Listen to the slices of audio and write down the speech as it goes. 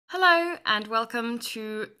Hello and welcome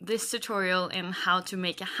to this tutorial in how to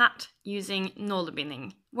make a hat using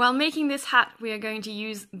Nålebinding. While making this hat we are going to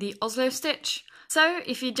use the Oslo stitch. So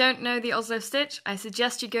if you don't know the Oslo stitch, I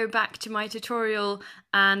suggest you go back to my tutorial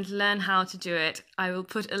and learn how to do it. I will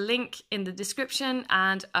put a link in the description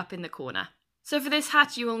and up in the corner. So for this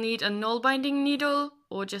hat you will need a Nålebinding needle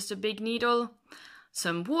or just a big needle,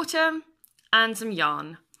 some water and some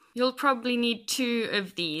yarn. You'll probably need 2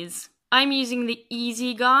 of these. I'm using the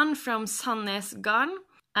Easy Garn from Sandnes Garn,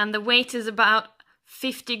 and the weight is about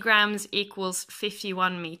 50 grams equals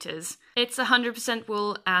 51 meters. It's 100%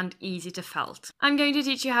 wool and easy to felt. I'm going to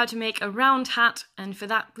teach you how to make a round hat, and for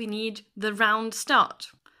that we need the round start.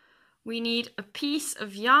 We need a piece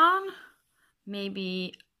of yarn,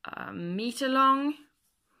 maybe a meter long,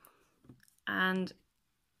 and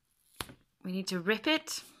we need to rip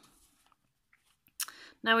it.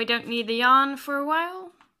 Now we don't need the yarn for a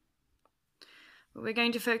while. But we're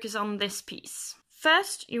going to focus on this piece.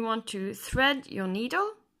 First, you want to thread your needle,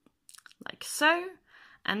 like so,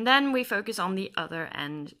 and then we focus on the other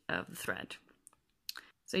end of the thread.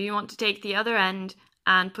 So you want to take the other end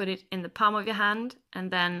and put it in the palm of your hand,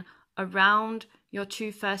 and then around your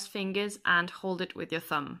 2 first fingers and hold it with your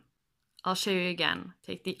thumb. I'll show you again.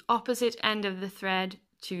 Take the opposite end of the thread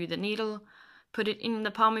to the needle, put it in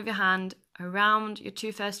the palm of your hand, around your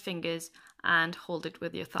 2 first fingers, and hold it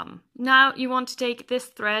with your thumb. Now you want to take this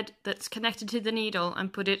thread that's connected to the needle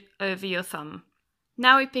and put it over your thumb.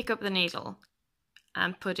 Now we pick up the needle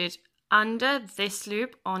and put it under this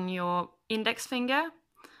loop on your index finger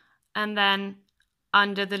and then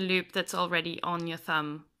under the loop that's already on your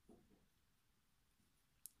thumb,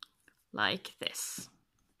 like this.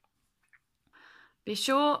 Be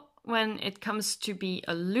sure when it comes to be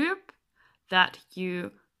a loop that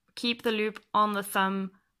you keep the loop on the thumb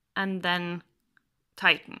and then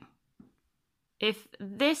tighten. If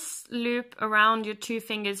this loop around your 2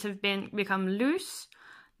 fingers have become loose,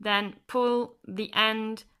 then pull the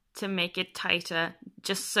end to make it tighter,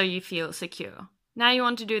 just so you feel secure. Now you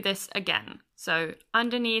want to do this again. So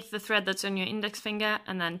underneath the thread that's on your index finger,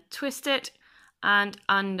 and then twist it, and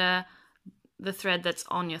under the thread that's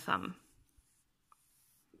on your thumb.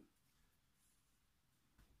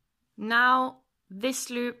 Now this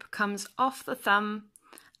loop comes off the thumb,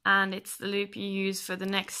 and it's the loop you use for the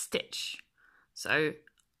next stitch. So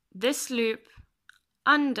this loop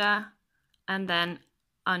under, and then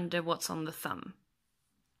under what's on the thumb.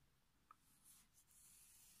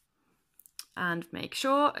 And make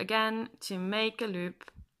sure again to make a loop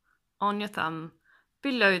on your thumb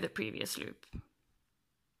below the previous loop.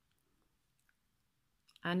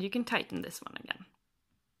 And you can tighten this one again.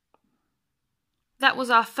 That was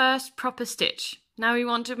our first proper stitch. Now we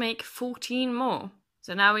want to make 14 more.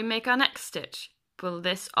 So now we make our next stitch. Pull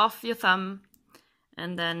this off your thumb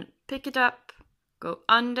and then pick it up, go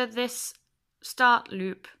under this start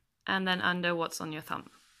loop and then under what's on your thumb.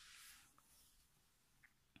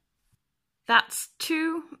 That's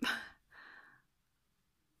 2.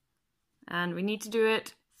 And we need to do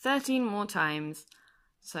it 13 more times.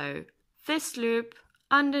 So this loop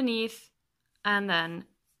underneath and then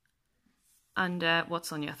under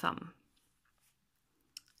what's on your thumb.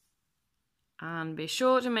 And be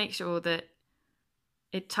sure to make sure that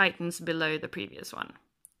it tightens below the previous one.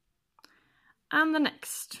 And the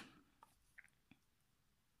next.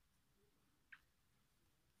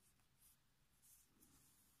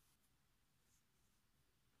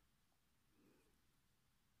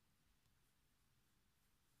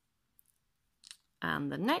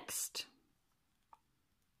 And the next.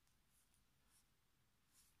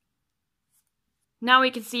 Now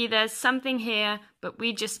we can see there's something here, but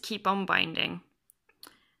we just keep on binding.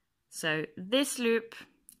 So this loop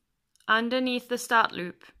underneath the start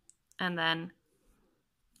loop and then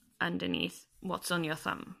underneath what's on your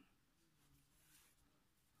thumb.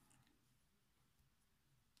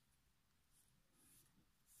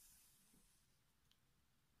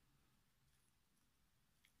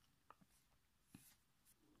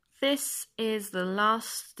 This is the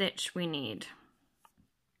last stitch we need.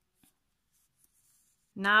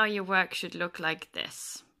 Now your work should look like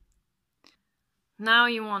this. Now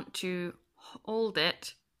you want to hold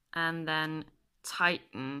it and then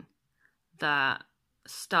tighten the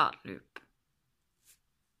start loop.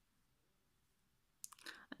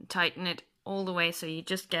 And tighten it all the way so you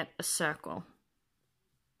just get a circle.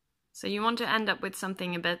 So you want to end up with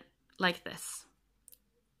something a bit like this.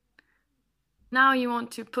 Now you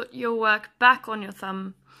want to put your work back on your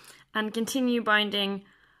thumb and continue binding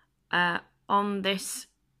on this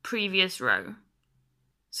previous row.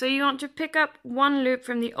 So you want to pick up one loop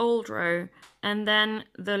from the old row and then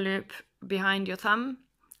the loop behind your thumb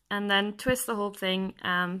and then twist the whole thing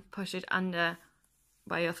and push it under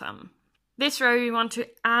by your thumb. This row you want to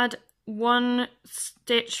add 1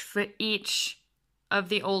 stitch for each of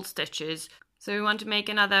the old stitches. So we want to make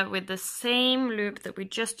another with the same loop that we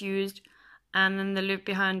just used, and then the loop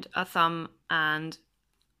behind our thumb and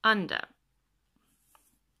under.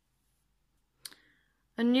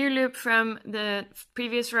 A new loop from the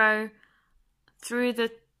previous row through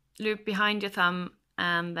the loop behind your thumb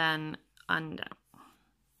and then under.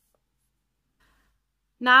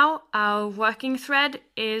 Now our working thread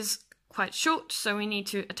is quite short, so we need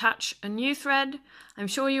to attach a new thread. I'm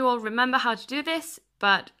sure you all remember how to do this,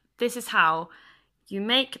 but this is how. You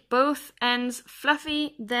make both ends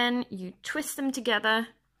fluffy, then you twist them together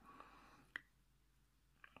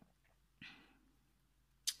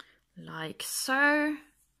like so.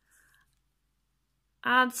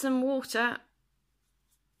 Add some water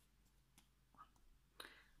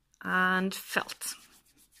and felt.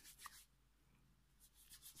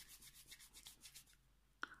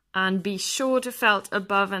 And be sure to felt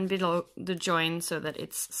above and below the join so that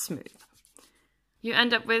it's smooth. You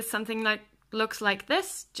end up with something like looks like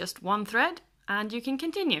this, just 1 thread, and you can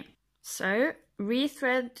continue. So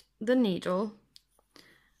rethread the needle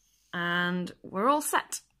and we're all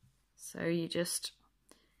set. So you just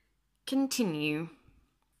continue.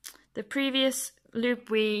 The previous loop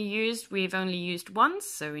we used, we've only used once,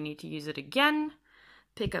 so we need to use it again.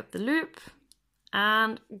 Pick up the loop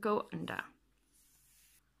and go under.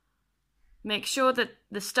 Make sure that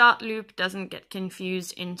the start loop doesn't get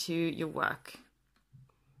confused into your work.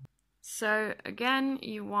 So again,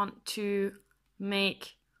 you want to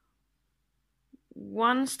make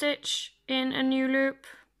 1 stitch in a new loop,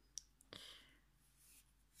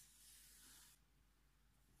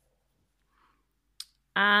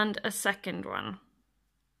 and a second one.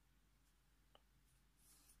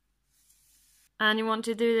 And you want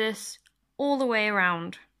to do this all the way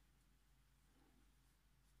around.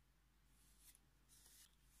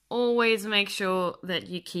 Always make sure that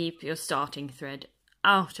you keep your starting thread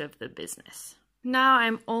out of the business. Now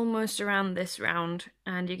I'm almost around this round,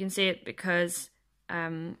 and you can see it because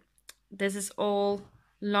this is all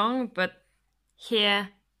long, but here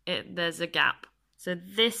there's a gap. So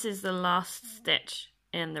this is the last stitch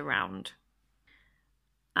in the round.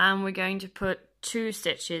 And we're going to put 2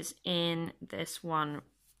 stitches in this one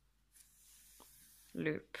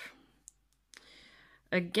loop.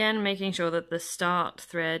 Again, making sure that the start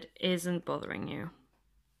thread isn't bothering you.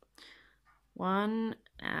 1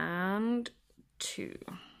 and 2.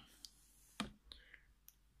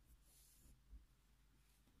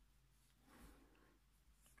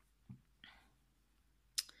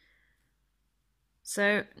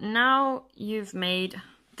 So now you've made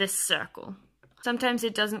this circle. Sometimes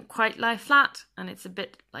it doesn't quite lie flat and it's a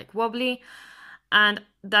bit like wobbly, and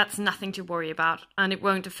that's nothing to worry about, and it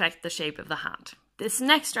won't affect the shape of the hat. This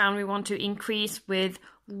next round we want to increase with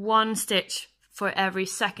 1 stitch for every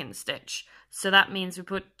second stitch. So that means we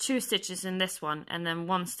put 2 stitches in this one and then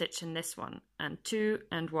 1 stitch in this one, and 2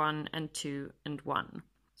 and 1 and 2 and 1.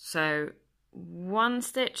 So 1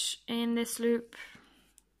 stitch in this loop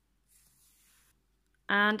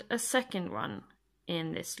and a second one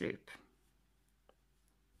in this loop.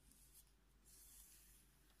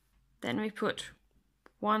 Then we put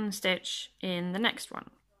 1 stitch in the next one.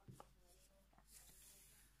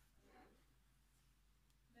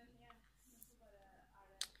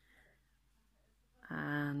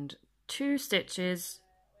 And 2 stitches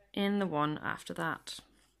in the one after that.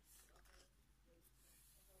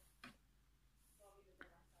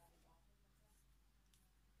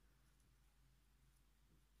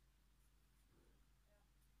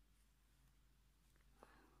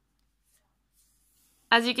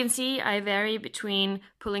 As you can see, I vary between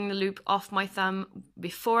pulling the loop off my thumb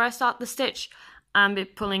before I start the stitch and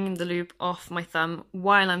pulling the loop off my thumb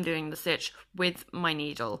while I'm doing the stitch with my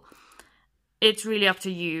needle. It's really up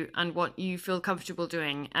to you and what you feel comfortable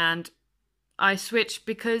doing, and I switch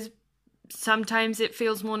because sometimes it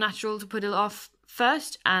feels more natural to put it off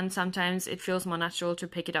first and sometimes it feels more natural to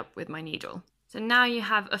pick it up with my needle. So now you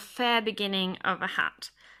have a fair beginning of a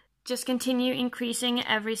hat. Just continue increasing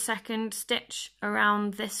every second stitch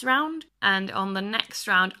around this round, and on the next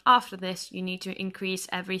round after this you need to increase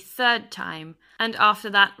every 3rd time, and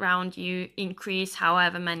after that round you increase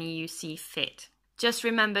however many you see fit. Just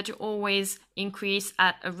remember to always increase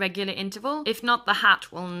at a regular interval, if not the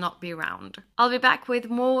hat will not be round. I'll be back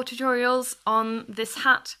with more tutorials on this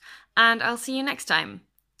hat and I'll see you next time.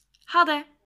 Ha det!